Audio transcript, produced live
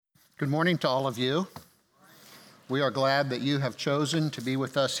Good morning to all of you. We are glad that you have chosen to be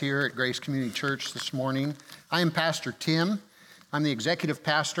with us here at Grace Community Church this morning. I am Pastor Tim. I'm the executive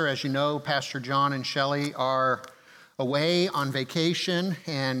pastor. As you know, Pastor John and Shelley are away on vacation,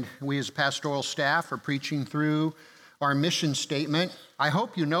 and we as pastoral staff are preaching through our mission statement. I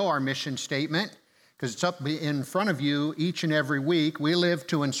hope you know our mission statement because it's up in front of you each and every week. We live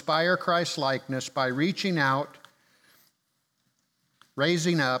to inspire Christ-likeness by reaching out,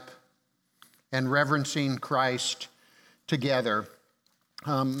 raising up, and reverencing Christ together.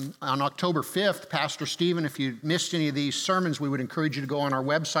 On October 5th, Pastor Stephen, if you missed any of these sermons, we would encourage you to go on our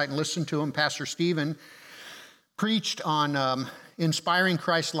website and listen to them. Pastor Stephen preached on inspiring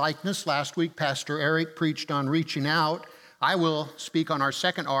Christ-likeness. Last week, Pastor Eric preached on reaching out. I will speak on our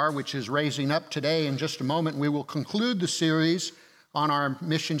second R, which is raising up today in just a moment. We will conclude the series on our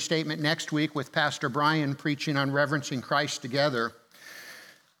mission statement next week with Pastor Brian preaching on reverencing Christ together.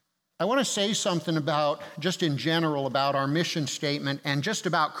 I want to say something about, just in general, about our mission statement and just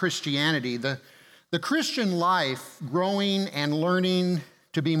about Christianity. The Christian life, growing and learning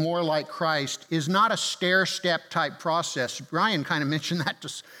to be more like Christ, is not a stair-step type process. Brian kind of mentioned that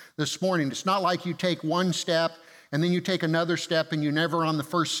this morning. It's not like you take one step and then you take another step and you're never on the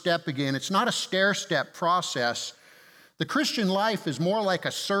first step again. It's not a stair-step process. The Christian life is more like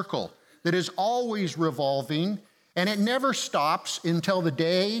a circle that is always revolving, and it never stops until the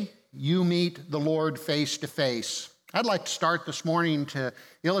day you meet the Lord face to face. I'd like to start this morning to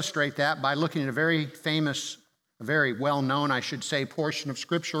illustrate that by looking at a very famous, a very well-known, I should say, portion of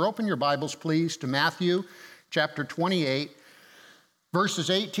Scripture. Open your Bibles, please, to Matthew chapter 28, verses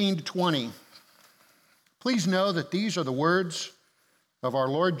 18 to 20. Please know that these are the words of our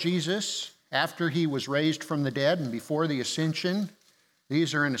Lord Jesus after he was raised from the dead and before the ascension.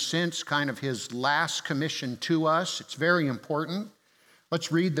 These are, in a sense, kind of his last commission to us. It's very important. Let's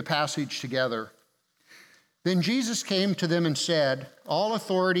read the passage together. Then Jesus came to them and said, "All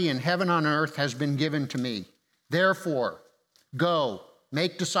authority in heaven and on earth has been given to me. Therefore, go,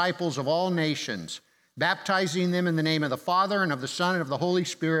 make disciples of all nations, baptizing them in the name of the Father and of the Son and of the Holy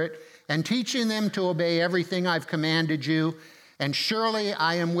Spirit, and teaching them to obey everything I've commanded you. And surely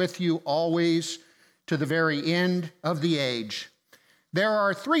I am with you always to the very end of the age." There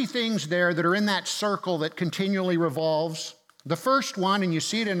are three things there that are in that circle that continually revolves. The first one, and you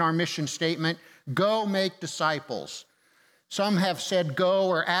see it in our mission statement, go make disciples. Some have said go,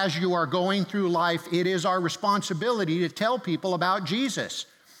 or as you are going through life, it is our responsibility to tell people about Jesus.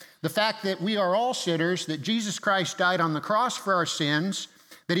 The fact that we are all sinners, that Jesus Christ died on the cross for our sins,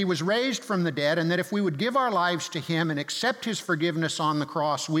 that he was raised from the dead, and that if we would give our lives to him and accept his forgiveness on the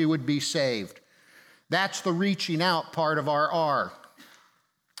cross, we would be saved. That's the reaching out part of our R.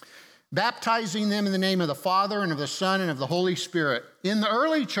 Baptizing them in the name of the Father and of the Son and of the Holy Spirit. In the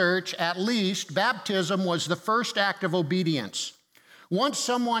early church, at least, baptism was the first act of obedience. Once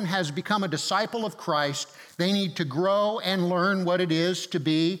someone has become a disciple of Christ, they need to grow and learn what it is to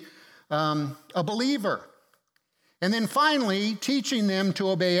be a believer. And then finally, teaching them to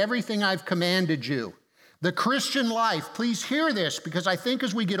obey everything I've commanded you. The Christian life, please hear this, because I think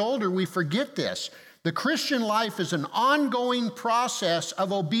as we get older, we forget this. The Christian life is an ongoing process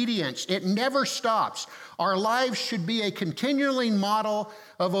of obedience. It never stops. Our lives should be a continuing model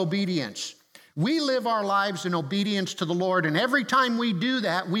of obedience. We live our lives in obedience to the Lord, and every time we do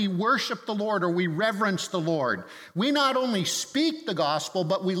that, we worship the Lord or we reverence the Lord. We not only speak the gospel,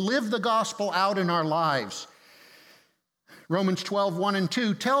 but we live the gospel out in our lives. Romans 12, 1 and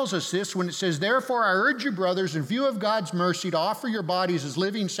 2 tells us this when it says, "Therefore I urge you, brothers, in view of God's mercy, to offer your bodies as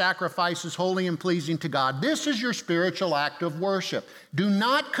living sacrifices, holy and pleasing to God. This is your spiritual act of worship. Do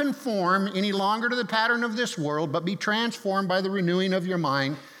not conform any longer to the pattern of this world, but be transformed by the renewing of your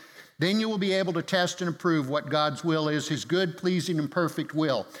mind. Then you will be able to test and approve what God's will is, his good, pleasing, and perfect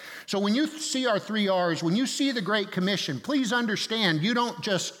will." So when you see our three R's, when you see the Great Commission, please understand you don't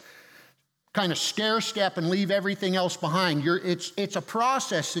just kind of stair-step and leave everything else behind. It's a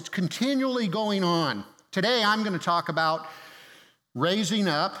process that's continually going on. Today, I'm going to talk about raising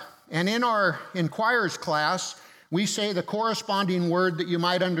up. And in our Inquirers class, we say the corresponding word that you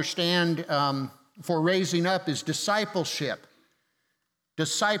might understand for raising up is discipleship.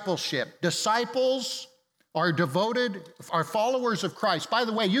 Discipleship. Disciples are devoted, are followers of Christ. By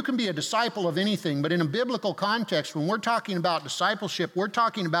the way, you can be a disciple of anything, but in a biblical context, when we're talking about discipleship, we're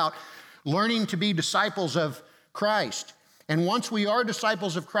talking about learning to be disciples of Christ. And once we are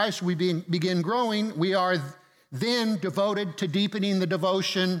disciples of Christ, we begin growing. We are then devoted to deepening the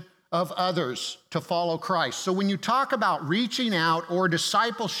devotion of others to follow Christ. So when you talk about reaching out or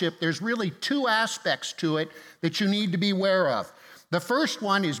discipleship, there's really two aspects to it that you need to be aware of. The first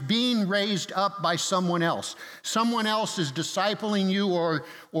one is being raised up by someone else. Someone else is discipling you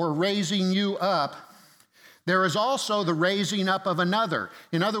or raising you up. There is also the raising up of another.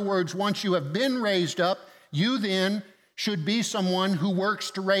 In other words, once you have been raised up, you then should be someone who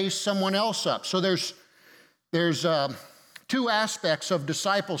works to raise someone else up. So there's two aspects of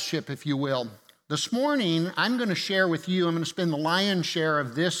discipleship, if you will. This morning, I'm going to share with you, I'm going to spend the lion's share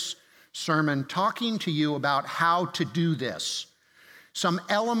of this sermon talking to you about how to do this. Some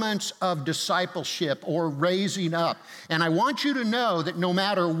elements of discipleship or raising up. And I want you to know that no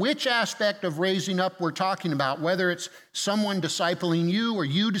matter which aspect of raising up we're talking about, whether it's someone discipling you or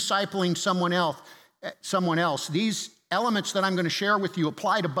you discipling someone else, these elements that I'm going to share with you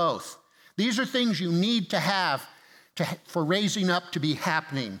apply to both. These are things you need to have for raising up to be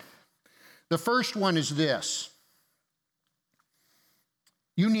happening. The first one is this.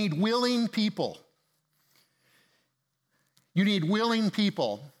 You need willing people. You need willing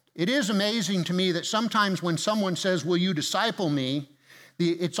people. It is amazing to me that sometimes when someone says, will you disciple me,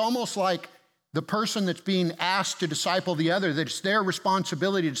 it's almost like the person that's being asked to disciple the other, that it's their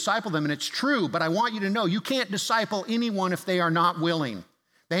responsibility to disciple them, and it's true, but I want you to know you can't disciple anyone if they are not willing.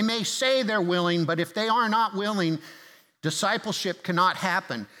 They may say they're willing, but if they are not willing, discipleship cannot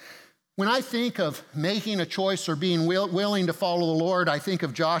happen. When I think of making a choice or being willing to follow the Lord, I think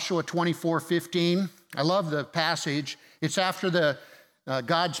of Joshua 24:15. I love the passage. It's after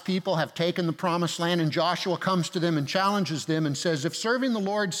God's people have taken the promised land, and Joshua comes to them and challenges them and says, if serving the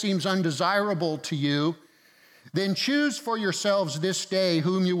Lord seems undesirable to you, then choose for yourselves this day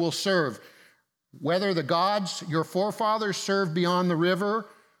whom you will serve, whether the gods your forefathers served beyond the river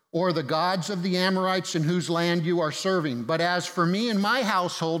or the gods of the Amorites in whose land you are serving. But as for me and my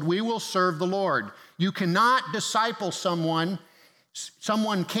household, we will serve the Lord. You cannot disciple someone.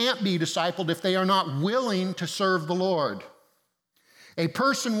 Someone can't be discipled if they are not willing to serve the Lord. A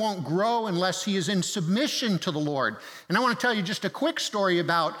person won't grow unless he is in submission to the Lord. And I want to tell you just a quick story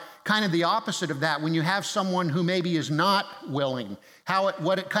about kind of the opposite of that, when you have someone who maybe is not willing,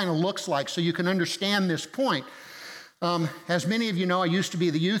 what it kind of looks like, so you can understand this point. As many of you know, I used to be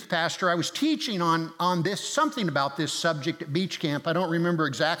the youth pastor. I was teaching on this, something about this subject at Beach Camp. I don't remember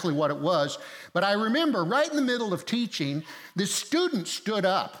exactly what it was, but I remember right in the middle of teaching, this student stood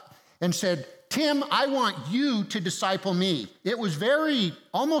up and said, Tim, I want you to disciple me. It was very,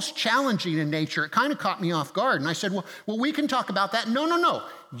 almost challenging in nature. It kind of caught me off guard. And I said, well, we can talk about that. No.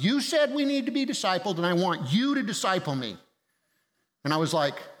 You said we need to be discipled, and I want you to disciple me. And I was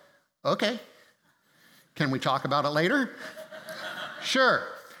like, okay. Can we talk about it later? Sure.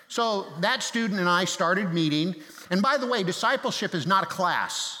 So that student and I started meeting. And by the way, discipleship is not a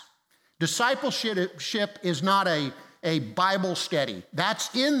class. Discipleship is not a Bible study.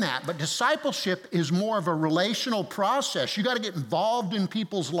 That's in that. But discipleship is more of a relational process. You got to get involved in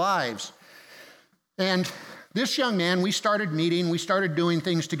people's lives. And this young man, we started meeting. We started doing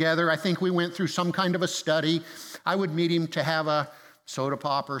things together. I think we went through some kind of a study. I would meet him to have a soda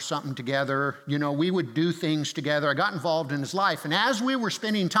pop or something together. You know, we would do things together. I got involved in his life. And as we were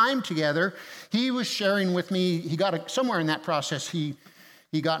spending time together, he was sharing with me, somewhere in that process, he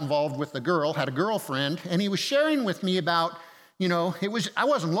got involved with a girl, had a girlfriend, and he was sharing with me about, I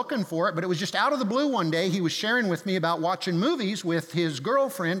wasn't looking for it, but it was just out of the blue one day, he was sharing with me about watching movies with his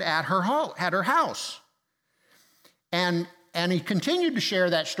girlfriend at her house. And he continued to share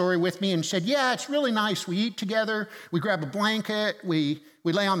that story with me and said, yeah, it's really nice. We eat together. We grab a blanket. We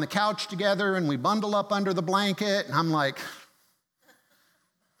lay on the couch together and we bundle up under the blanket. And I'm like,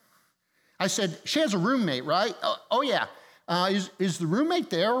 I said, she has a roommate, right? Oh yeah. Is the roommate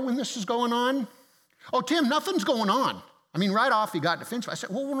there when this is going on? Oh, Tim, nothing's going on. I mean, right off he got defensive. I said,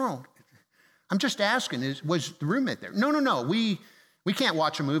 well, no. I'm just asking, was the roommate there? No. We can't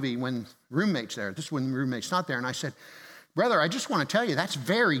watch a movie when roommate's there. This is when the roommate's not there. And I said, brother, I just want to tell you, that's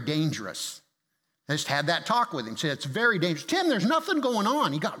very dangerous. I just had that talk with him. Said, it's very dangerous. Tim, there's nothing going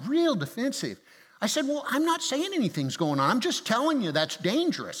on. He got real defensive. I said, well, I'm not saying anything's going on. I'm just telling you that's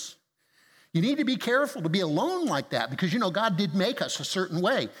dangerous. You need to be careful to be alone like that because, God did make us a certain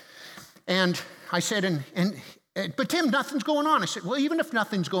way. And I said, but Tim, nothing's going on. I said, well, even if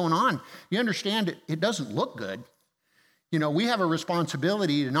nothing's going on, you understand it doesn't look good. We have a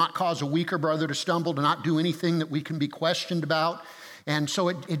responsibility to not cause a weaker brother to stumble, to not do anything that we can be questioned about. And so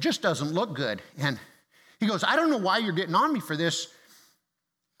it just doesn't look good. And he goes, I don't know why you're getting on me for this.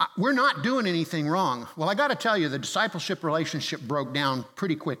 We're not doing anything wrong. Well, I got to tell you, the discipleship relationship broke down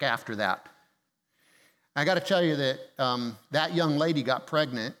pretty quick after that. I got to tell you that that young lady got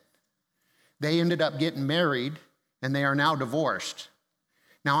pregnant. They ended up getting married, and they are now divorced.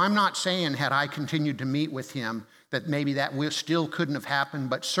 Now, I'm not saying had I continued to meet with him that maybe that still couldn't have happened,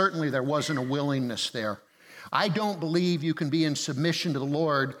 but certainly there wasn't a willingness there. I don't believe you can be in submission to the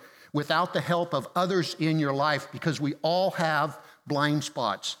Lord without the help of others in your life, because we all have blind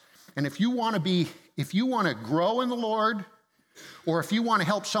spots. And if you want to grow in the Lord, or if you want to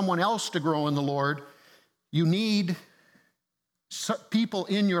help someone else to grow in the Lord, you need people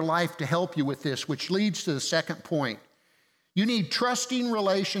in your life to help you with this, which leads to the second point. You need trusting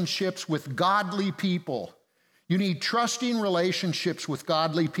relationships with godly people. You need trusting relationships with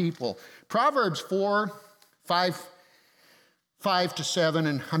godly people. Proverbs 4:5-7,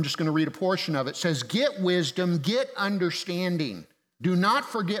 and I'm just going to read a portion of it, says, "Get wisdom, get understanding. Do not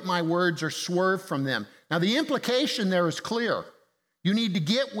forget my words or swerve from them." Now, the implication there is clear. You need to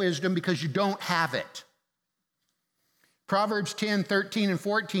get wisdom because you don't have it. Proverbs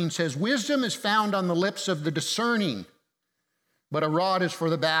 10:13-14 says, "Wisdom is found on the lips of the discerning, but a rod is for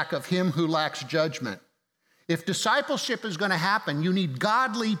the back of him who lacks judgment." If discipleship is going to happen, you need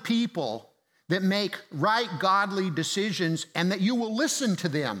godly people that make right, godly decisions and that you will listen to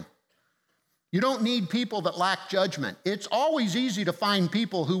them. You don't need people that lack judgment. It's always easy to find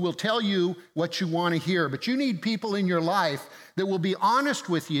people who will tell you what you want to hear, but you need people in your life that will be honest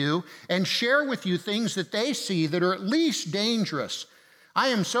with you and share with you things that they see that are at least dangerous. I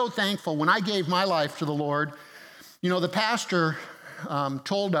am so thankful when I gave my life to the Lord. You know, the pastor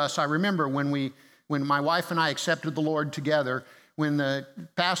told us, I remember when my wife and I accepted the Lord together, when the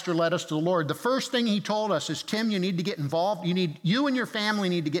pastor led us to the Lord, the first thing he told us is, "Tim, you need to get involved. You and your family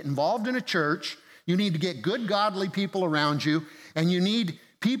need to get involved in a church. You need to get good, godly people around you, and you need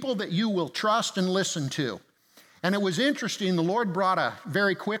people that you will trust and listen to." And it was interesting, the Lord brought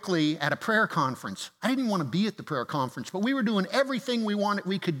very quickly at a prayer conference. I didn't want to be at the prayer conference, but we were doing everything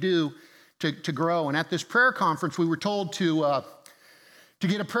we could do to grow. And at this prayer conference, we were told to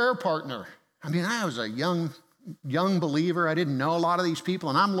get a prayer partner. I mean, I was a young believer. I didn't know a lot of these people,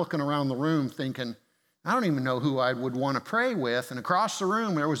 and I'm looking around the room thinking, I don't even know who I would want to pray with. And across the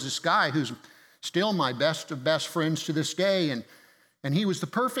room, there was this guy who's still my best of best friends to this day, and he was the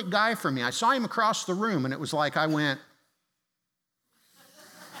perfect guy for me. I saw him across the room, and it was like I went,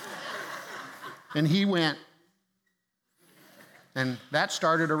 and he went, and that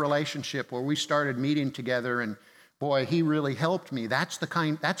started a relationship where we started meeting together, and boy, he really helped me. That's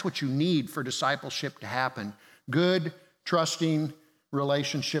what you need for discipleship to happen. Good, trusting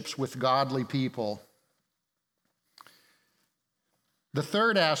relationships with godly people. The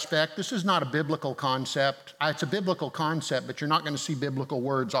third aspect, this is not a biblical concept. It's a biblical concept, but you're not going to see biblical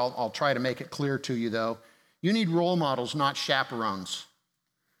words. I'll try to make it clear to you, though. You need role models, not chaperones.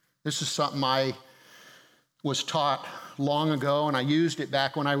 This is something I was taught long ago, and I used it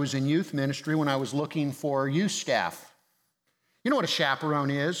back when I was in youth ministry when I was looking for youth staff. You know what a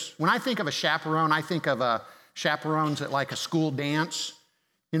chaperone is? When I think of a chaperone, I think of chaperones at like a school dance.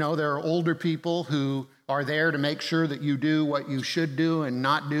 You know, there are older people who are there to make sure that you do what you should do and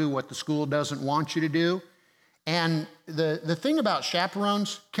not do what the school doesn't want you to do. And the thing about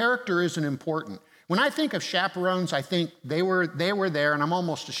chaperones, character isn't important. When I think of chaperones, I think they were there, and I'm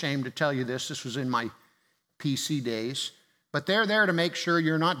almost ashamed to tell you this. This was in my PC days. But they're there to make sure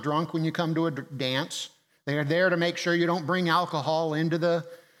you're not drunk when you come to a dance. They're there to make sure you don't bring alcohol into the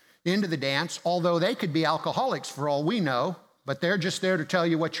dance, although they could be alcoholics for all we know, but they're just there to tell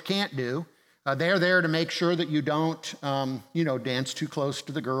you what you can't do. They're there to make sure that you don't, dance too close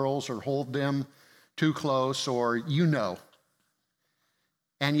to the girls or hold them too close or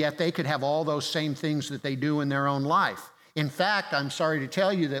And yet they could have all those same things that they do in their own life. In fact, I'm sorry to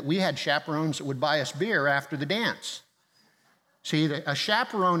tell you that we had chaperones that would buy us beer after the dance. See, a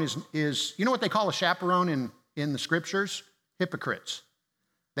chaperone is you know what they call a chaperone in the scriptures? Hypocrites.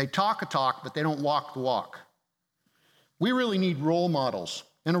 They talk a talk, but they don't walk the walk. We really need role models.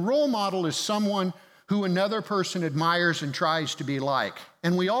 And a role model is someone who another person admires and tries to be like.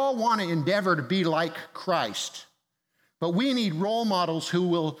 And we all want to endeavor to be like Christ. But we need role models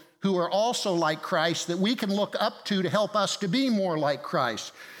who are also like Christ that we can look up to help us to be more like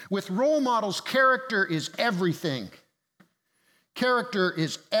Christ. With role models, character is everything. Character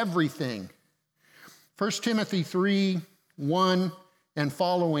is everything. 1 Timothy 3:1 and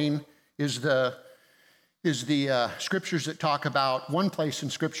following is the scriptures that talk about, one place in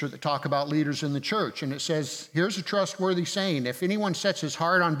Scripture that talk about leaders in the church. And it says, here's a trustworthy saying, if anyone sets his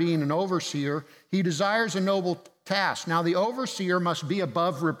heart on being an overseer, he desires a noble task. Now the overseer must be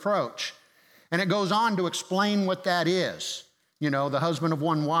above reproach. And it goes on to explain what that is. You know, the husband of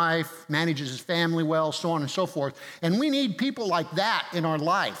one wife, manages his family well, so on and so forth. And we need people like that in our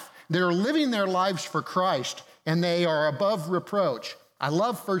life. They're living their lives for Christ, and they are above reproach. I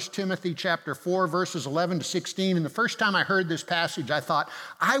love 1 Timothy chapter 4, verses 11 to 16. And the first time I heard this passage, I thought,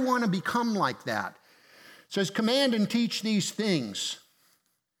 I want to become like that. It says, command and teach these things.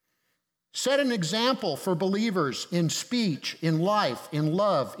 Set an example for believers in speech, in life, in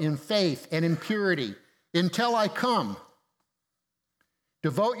love, in faith, and in purity, until I come.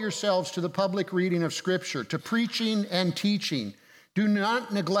 Devote yourselves to the public reading of Scripture, to preaching and teaching. Do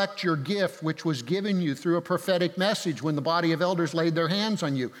not neglect your gift, which was given you through a prophetic message when the body of elders laid their hands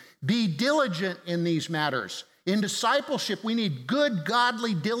on you. Be diligent in these matters. In discipleship, we need good,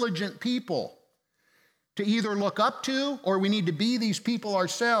 godly, diligent people to either look up to, or we need to be these people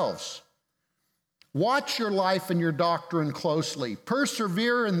ourselves. Watch your life and your doctrine closely.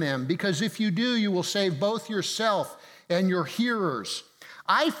 Persevere in them, because if you do, you will save both yourself and your hearers.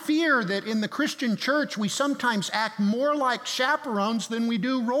 I fear that in the Christian church, we sometimes act more like chaperones than we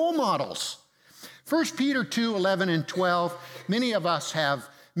do role models. 1 Peter 2, 11 and 12, many of us have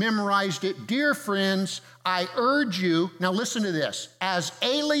memorized it. Dear friends, I urge you, now listen to this, as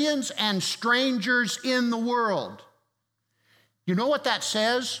aliens and strangers in the world. You know what that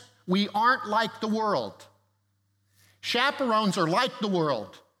says? We aren't like the world. Chaperones are like the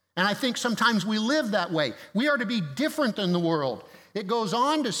world. And I think sometimes we live that way. We are to be different than the world. It goes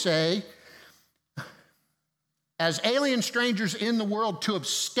on to say, as alien strangers in the world, to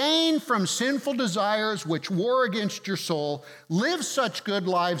abstain from sinful desires which war against your soul. Live such good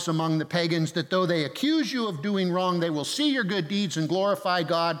lives among the pagans that though they accuse you of doing wrong, they will see your good deeds and glorify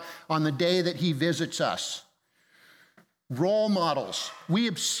God on the day that he visits us. Role models. We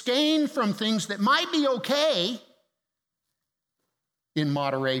abstain from things that might be okay in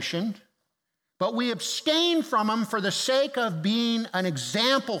moderation, but we abstain from them for the sake of being an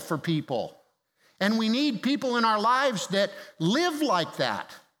example for people. And we need people in our lives that live like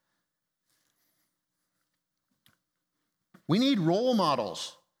that. We need role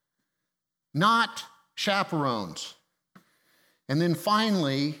models, not chaperones. And then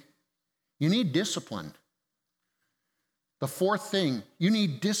finally, you need discipline. The fourth thing, you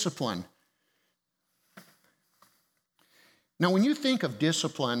need discipline. Now, when you think of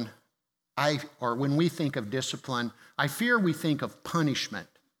discipline, when we think of discipline, I fear we think of punishment.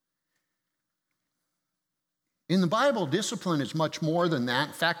 In the Bible, discipline is much more than that.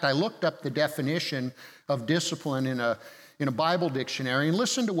 In fact, I looked up the definition of discipline in a Bible dictionary, and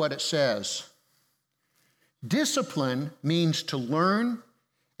listen to what it says. Discipline means to learn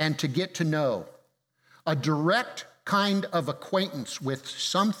and to get to know, a direct kind of acquaintance with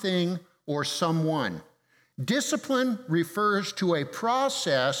something or someone. Discipline refers to a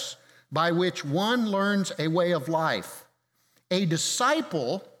process by which one learns a way of life. A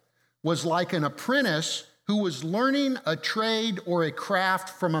disciple was like an apprentice who was learning a trade or a craft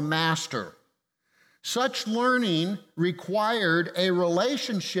from a master. Such learning required a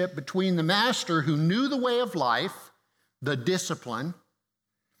relationship between the master who knew the way of life, the discipline,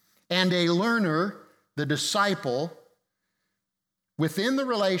 and a learner, the disciple. Within the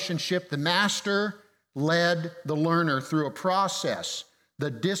relationship, the master led the learner through a process,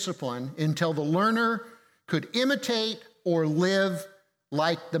 the discipline, until the learner could imitate or live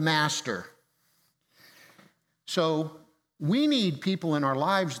like the master. So we need people in our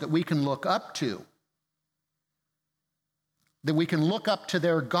lives that we can look up to, that we can look up to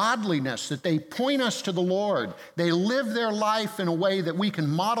their godliness, that they point us to the Lord. They live their life in a way that we can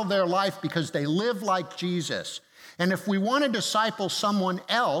model their life because they live like Jesus. And if we want to disciple someone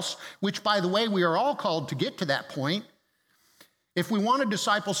else, which, by the way, we are all called to get to that point, if we want to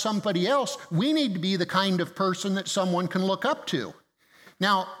disciple somebody else, we need to be the kind of person that someone can look up to.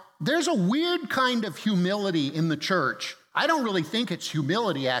 Now, there's a weird kind of humility in the church. I don't really think it's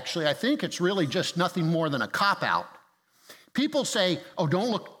humility, actually. I think it's really just nothing more than a cop-out. People say, oh,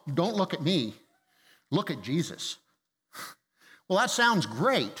 don't look at me. Look at Jesus. Well, that sounds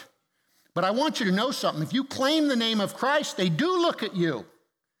great. But I want you to know something. If you claim the name of Christ, they do look at you.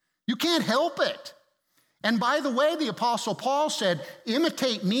 You can't help it. And by the way, the Apostle Paul said,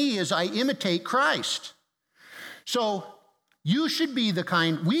 imitate me as I imitate Christ. So we should be the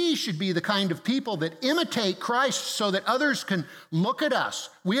kind of people that imitate Christ so that others can look at us.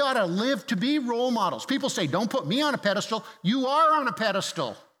 We ought to live to be role models. People say, don't put me on a pedestal. You are on a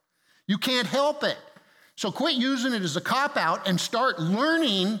pedestal. You can't help it. So quit using it as a cop-out and start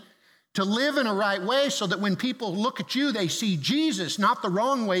learning to live in a right way so that when people look at you, they see Jesus, not the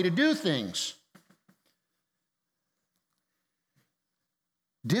wrong way to do things.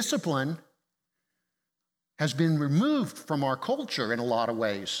 Discipline has been removed from our culture in a lot of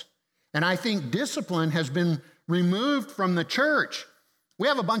ways. And I think discipline has been removed from the church. We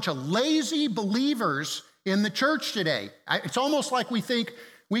have a bunch of lazy believers in the church today. It's almost like we think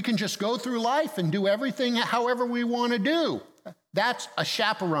we can just go through life and do everything however we want to do. That's a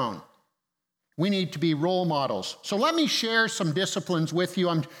chaperone. We need to be role models. So let me share some disciplines with you.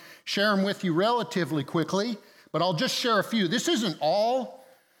 I'm sharing them with you relatively quickly, but I'll just share a few. This isn't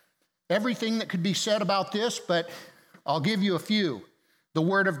everything that could be said about this, but I'll give you a few. The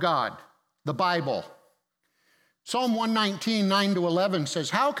Word of God, the Bible. Psalm 119, 9-11 says,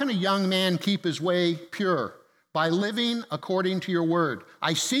 "How can a young man keep his way pure? By living according to your word.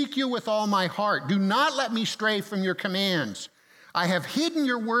 I seek you with all my heart. Do not let me stray from your commands. I have hidden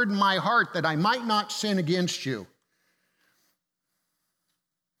your word in my heart that I might not sin against you."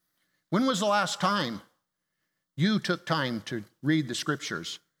 When was the last time you took time to read the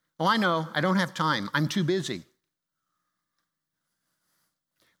scriptures? Oh, I know, I don't have time. I'm too busy.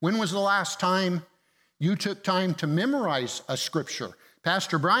 When was the last time you took time to memorize a scripture?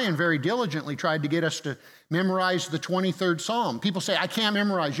 Pastor Brian very diligently tried to get us to memorize the 23rd Psalm. People say, "I can't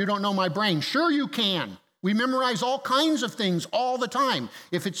memorize. You don't know my brain." Sure you can. We memorize all kinds of things all the time.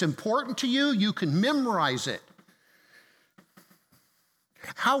 If it's important to you, you can memorize it.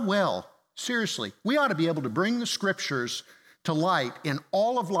 How well, seriously, we ought to be able to bring the scriptures to light in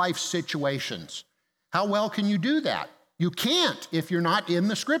all of life's situations. How well can you do that? You can't if you're not in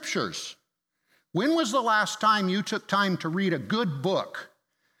the scriptures. When was the last time you took time to read a good book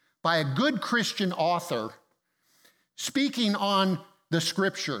by a good Christian author speaking on the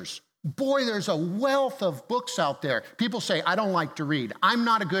scriptures? Boy, there's a wealth of books out there. People say, "I don't like to read. I'm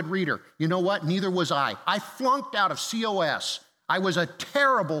not a good reader." You know what? Neither was I. I flunked out of COS. I was a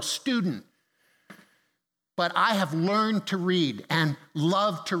terrible student. But I have learned to read and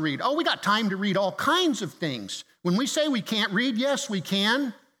love to read. Oh, we got time to read all kinds of things. When we say we can't read, yes, we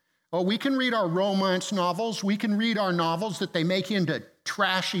can. Oh, we can read our romance novels. We can read our novels that they make into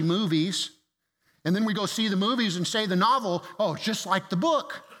trashy movies. And then we go see the movies and say the novel, oh, it's just like the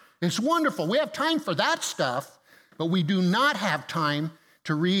book. It's wonderful. We have time for that stuff, but we do not have time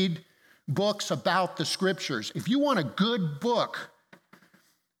to read books about the scriptures. If you want a good book,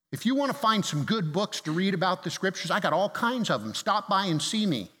 if you want to find some good books to read about the scriptures, I got all kinds of them. Stop by and see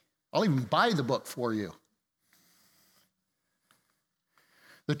me. I'll even buy the book for you.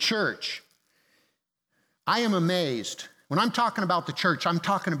 The church. I am amazed. When I'm talking about the church, I'm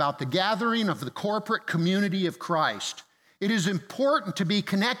talking about the gathering of the corporate community of Christ. It is important to be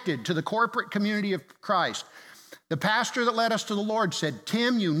connected to the corporate community of Christ. The pastor that led us to the Lord said,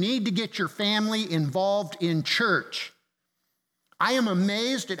 "Tim, you need to get your family involved in church." I am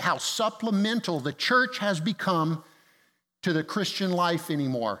amazed at how supplemental the church has become to the Christian life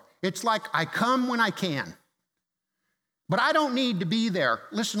anymore. It's like I come when I can. But I don't need to be there.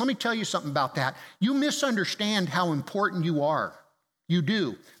 Listen, let me tell you something about that. You misunderstand how important you are. You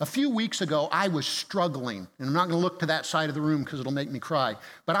do. A few weeks ago, I was struggling, and I'm not going to look to that side of the room because it'll make me cry,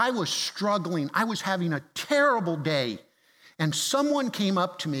 but I was struggling. I was having a terrible day, and someone came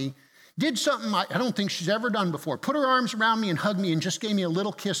up to me, did something I don't think she's ever done before, put her arms around me and hugged me and just gave me a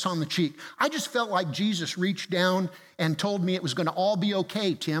little kiss on the cheek. I just felt like Jesus reached down and told me it was going to all be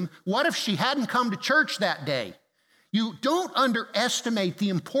okay, Tim. What if she hadn't come to church that day? You don't underestimate the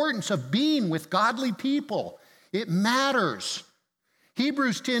importance of being with godly people. It matters.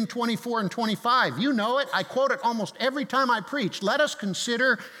 Hebrews 10, 24 and 25, you know it. I quote it almost every time I preach. Let us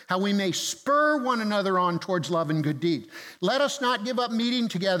consider how we may spur one another on towards love and good deeds. Let us not give up meeting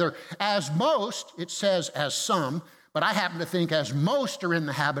together as most, it says as some, but I happen to think as most are in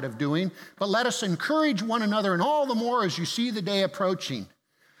the habit of doing. But let us encourage one another, and all the more as you see the day approaching.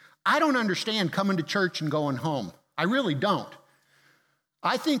 I don't understand coming to church and going home. I really don't.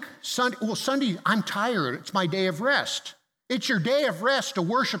 I think Sunday, I'm tired. It's my day of rest. It's your day of rest to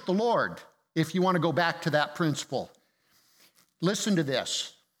worship the Lord, if you want to go back to that principle. Listen to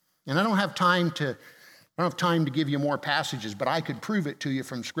this. And I don't have time to give you more passages, but I could prove it to you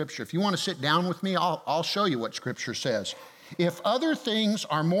from Scripture. If you want to sit down with me, I'll show you what Scripture says. If other things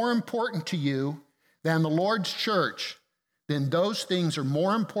are more important to you than the Lord's church, then those things are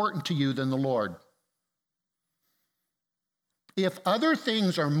more important to you than the Lord. If other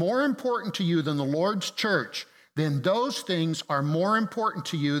things are more important to you than the Lord's church, then those things are more important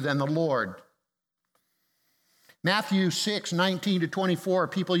to you than the Lord. Matthew 6, 19 to 24,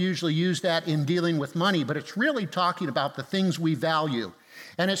 people usually use that in dealing with money, but it's really talking about the things we value.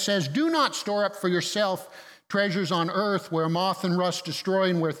 And it says, do not store up for yourself treasures on earth where moth and rust destroy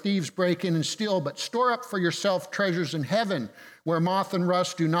and where thieves break in and steal, but store up for yourself treasures in heaven where moth and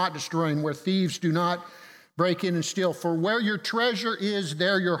rust do not destroy and where thieves do not break in and steal. For where your treasure is,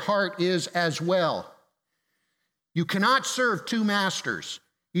 there your heart is as well. You cannot serve two masters.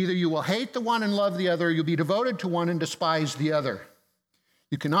 Either you will hate the one and love the other, or you'll be devoted to one and despise the other.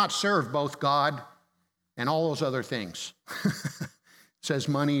 You cannot serve both God and all those other things. It says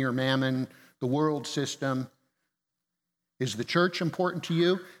money or mammon, the world system. Is the church important to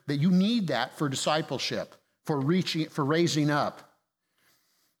you? That you need that for discipleship, for raising up.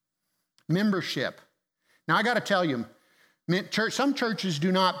 Membership. Now I got to tell you, some churches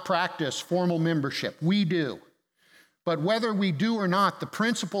do not practice formal membership. We do. But whether we do or not, the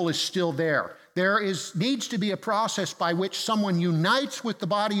principle is still there. There needs to be a process by which someone unites with the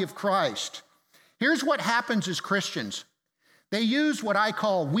body of Christ. Here's what happens as Christians. They use what I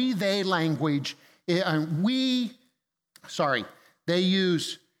call we-they language. They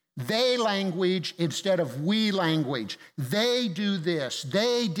use they language instead of we language. They do this.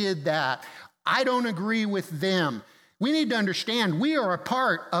 They did that. I don't agree with them. We need to understand we are a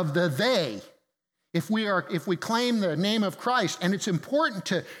part of the they. If we claim the name of Christ, and it's important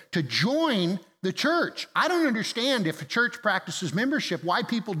to join the church. I don't understand if a church practices membership, why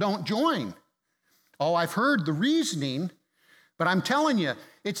people don't join. Oh, I've heard the reasoning, but I'm telling you,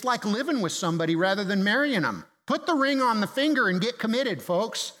 it's like living with somebody rather than marrying them. Put the ring on the finger and get committed,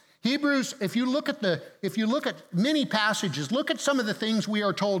 folks. Hebrews, if you look at many passages, look at some of the things we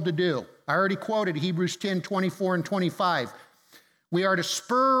are told to do. I already quoted Hebrews 10, 24 and 25. We are to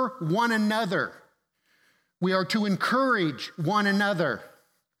spur one another. We are to encourage one another.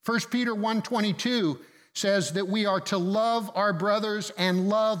 1 Peter 1:22 says that we are to love our brothers and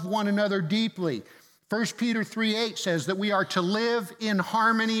love one another deeply. 1 Peter 3:8 says that we are to live in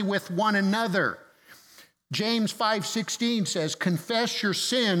harmony with one another. James 5:16 says, confess your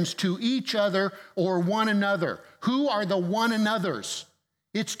sins to each other or one another. Who are the one another's?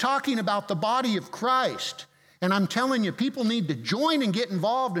 It's talking about the body of Christ. And I'm telling you, people need to join and get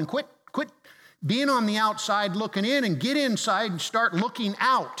involved and quit being on the outside looking in and get inside and start looking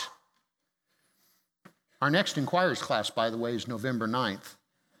out. Our next Inquirers class, by the way, is November 9th.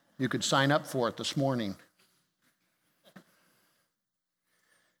 You could sign up for it this morning.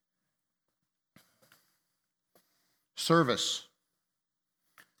 Service.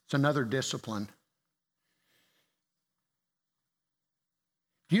 It's another discipline.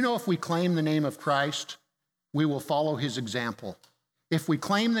 Do you know if we claim the name of Christ, we will follow his example? If we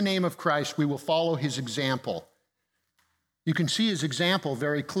claim the name of Christ, we will follow his example. You can see his example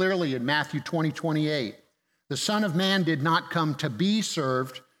very clearly in Matthew 20:28. The Son of Man did not come to be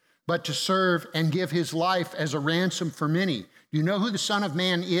served, but to serve and give his life as a ransom for many. Do you know who the Son of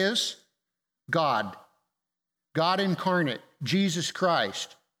Man is? God. God incarnate, Jesus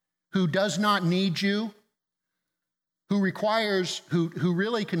Christ, who does not need you, who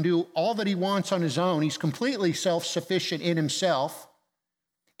really can do all that he wants on his own. He's completely self-sufficient in himself.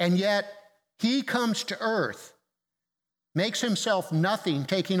 And yet he comes to earth, makes himself nothing,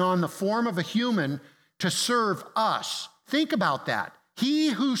 taking on the form of a human to serve us. Think about that. He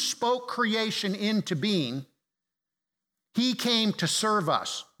who spoke creation into being, he came to serve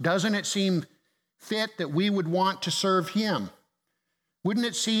us. Doesn't it seem fit that we would want to serve him? Wouldn't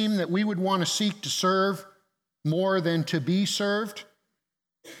it seem that we would want to seek to serve more than to be served?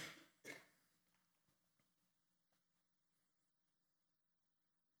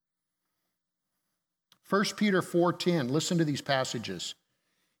 1 Peter 4:10, listen to these passages.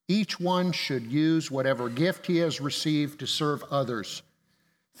 Each one should use whatever gift he has received to serve others,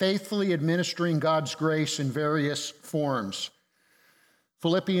 faithfully administering God's grace in various forms.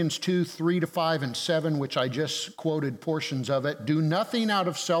 Philippians 2:3-5 and 7, which I just quoted portions of it. Do nothing out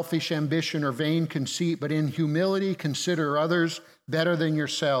of selfish ambition or vain conceit, but in humility consider others better than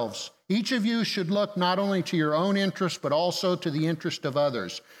yourselves. Each of you should look not only to your own interest, but also to the interest of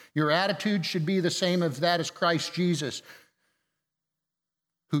others. Your attitude should be the same as that of Christ Jesus,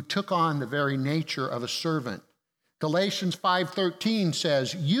 who took on the very nature of a servant. Galatians 5:13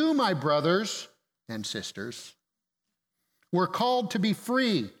 says, you, my brothers and sisters, were called to be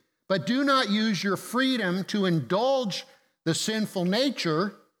free, but do not use your freedom to indulge the sinful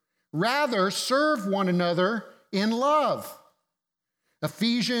nature. Rather, serve one another in love.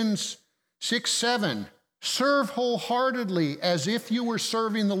 Ephesians 6:7, serve wholeheartedly as if you were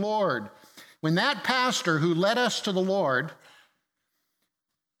serving the Lord. When that pastor who led us to the Lord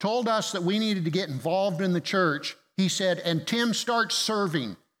told us that we needed to get involved in the church, he said, and Tim, start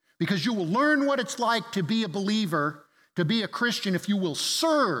serving, because you will learn what it's like to be a believer, to be a Christian, if you will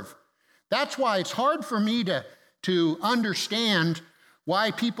serve. That's why it's hard for me to understand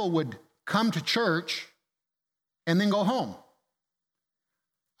why people would come to church and then go home.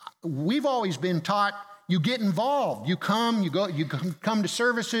 We've always been taught you get involved. You come to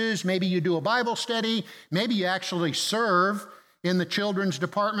services, maybe you do a Bible study, maybe you actually serve in the children's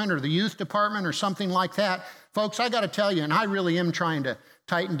department or the youth department or something like that. Folks, I got to tell you, and I really am trying to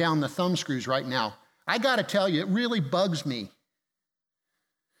tighten down the thumb screws right now. I got to tell you, it really bugs me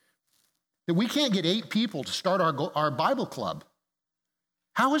that we can't get 8 people to start our Bible club.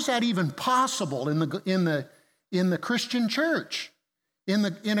 How is that even possible in the Christian church, in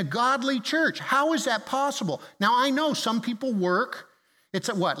a godly church? How is that possible? Now, I know some people work. It's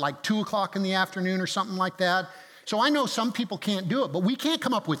at what, like 2 o'clock in the afternoon or something like that? So I know some people can't do it, but we can't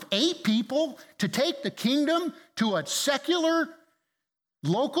come up with 8 people to take the kingdom to a secular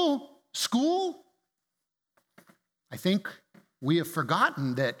local school? I think we have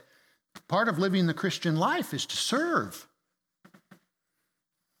forgotten that part of living the Christian life is to serve.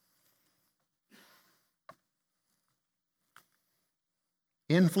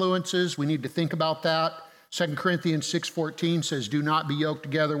 Influences, we need to think about that. 2 Corinthians 6:14 says, do not be yoked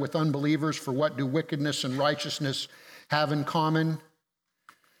together with unbelievers, for what do wickedness and righteousness have in common?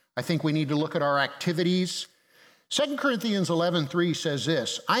 I think we need to look at our activities. 2 Corinthians 11:3 says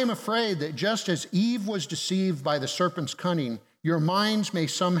this, I am afraid that just as Eve was deceived by the serpent's cunning, your minds may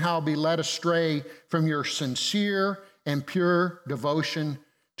somehow be led astray from your sincere and pure devotion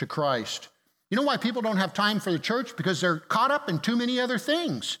to Christ. You know why people don't have time for the church? Because they're caught up in too many other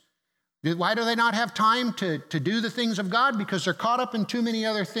things. Why do they not have time to do the things of God? Because they're caught up in too many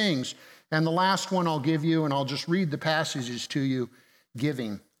other things. And the last one I'll give you, and I'll just read the passages to you,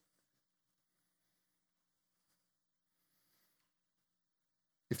 giving.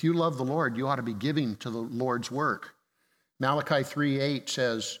 If you love the Lord, you ought to be giving to the Lord's work. Malachi 3:8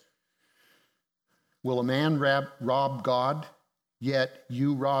 says, will a man rob God, yet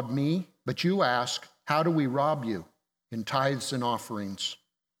you rob me? But you ask, how do we rob you? In tithes and offerings.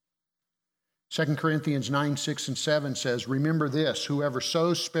 2 Corinthians 9:6-7 says, remember this, whoever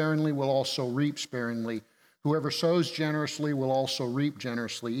sows sparingly will also reap sparingly. Whoever sows generously will also reap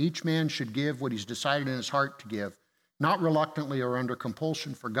generously. Each man should give what he's decided in his heart to give, not reluctantly or under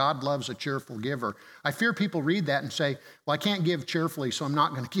compulsion, for God loves a cheerful giver. I fear people read that and say, well, I can't give cheerfully, so I'm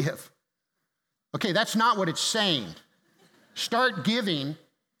not going to give. Okay, that's not what it's saying. Start giving.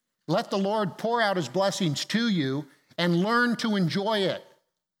 Let the Lord pour out his blessings to you and learn to enjoy it.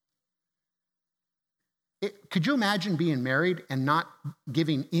 Could you imagine being married and not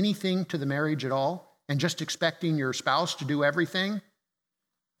giving anything to the marriage at all and just expecting your spouse to do everything?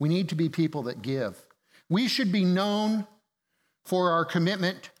 We need to be people that give. We should be known for our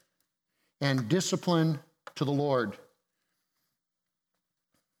commitment and discipline to the Lord.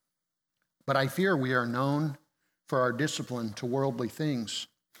 But I fear we are known for our discipline to worldly things.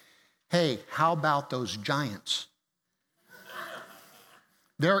 Hey, how about those Giants?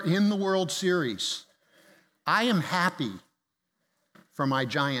 They're in the World Series. I am happy for my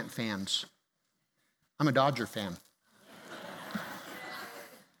Giant fans. I'm a Dodger fan.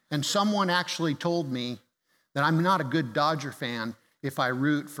 And someone actually told me that I'm not a good Dodger fan if I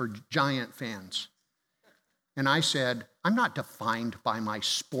root for Giant fans. And I said, I'm not defined by my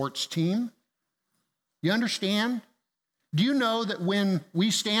sports team. You understand? Do you know that when we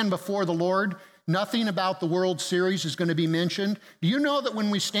stand before the Lord, nothing about the World Series is going to be mentioned? Do you know that when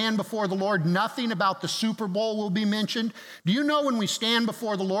we stand before the Lord, nothing about the Super Bowl will be mentioned? Do you know when we stand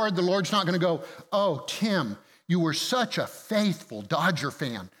before the Lord's not going to go, oh, Tim, you were such a faithful Dodger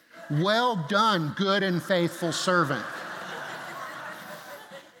fan. Well done, good and faithful servant.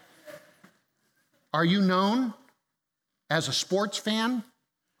 Are you known as a sports fan,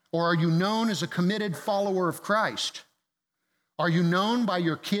 or are you known as a committed follower of Christ? Are you known by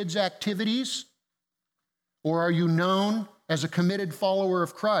your kids' activities, or are you known as a committed follower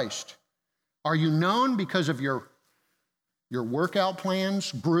of Christ? Are you known because of your workout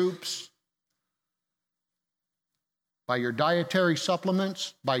plans, groups, by your dietary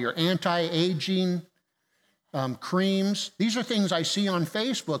supplements, by your anti-aging creams? These are things I see on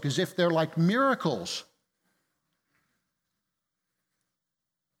Facebook as if they're like miracles.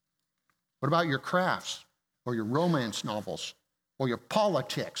 What about your crafts or your romance novels or your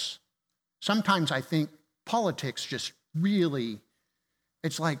politics? Sometimes I think politics just really,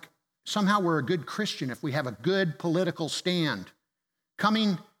 it's like somehow we're a good Christian if we have a good political stand.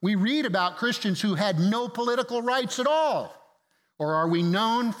 We read about Christians who had no political rights at all. Or are we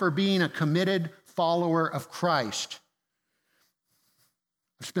known for being a committed follower of Christ?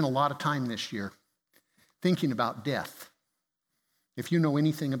 I've spent a lot of time this year thinking about death. If you know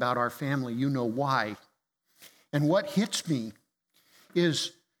anything about our family, you know why. And what hits me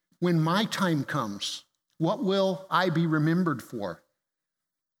is when my time comes, what will I be remembered for?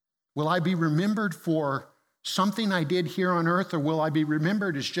 Will I be remembered for something I did here on earth, or will I be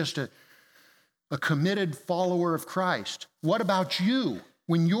remembered as just a a committed follower of Christ. What about you?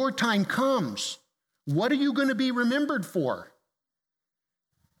 When your time comes, what are you going to be remembered for?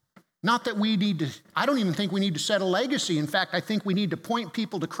 Not that I don't even think we need to set a legacy. In fact, I think we need to point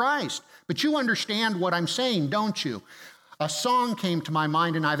people to Christ. But you understand what I'm saying, don't you? A song came to my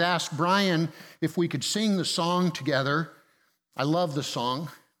mind, and I've asked Brian if we could sing the song together. I love the song.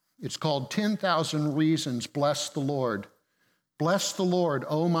 It's called 10,000 Reasons, Bless the Lord. Bless the Lord,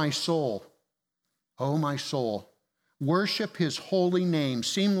 O my soul. O my soul. Worship his holy name.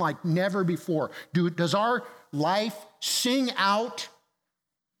 Seem like never before. Does our life sing out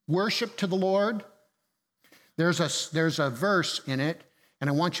worship to the Lord? There's a verse in it, and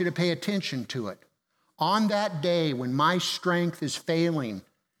I want you to pay attention to it. On that day when my strength is failing,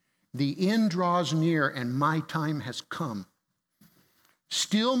 the end draws near and my time has come.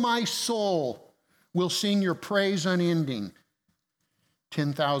 Still my soul will sing your praise unending.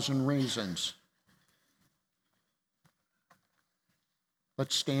 10,000 reasons.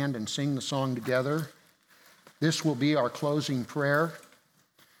 Let's stand and sing the song together. This will be our closing prayer.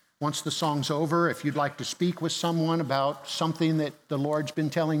 Once the song's over, if you'd like to speak with someone about something that the Lord's been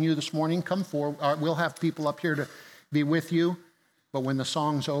telling you this morning, come forward. We'll have people up here to be with you. But when the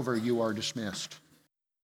song's over, you are dismissed.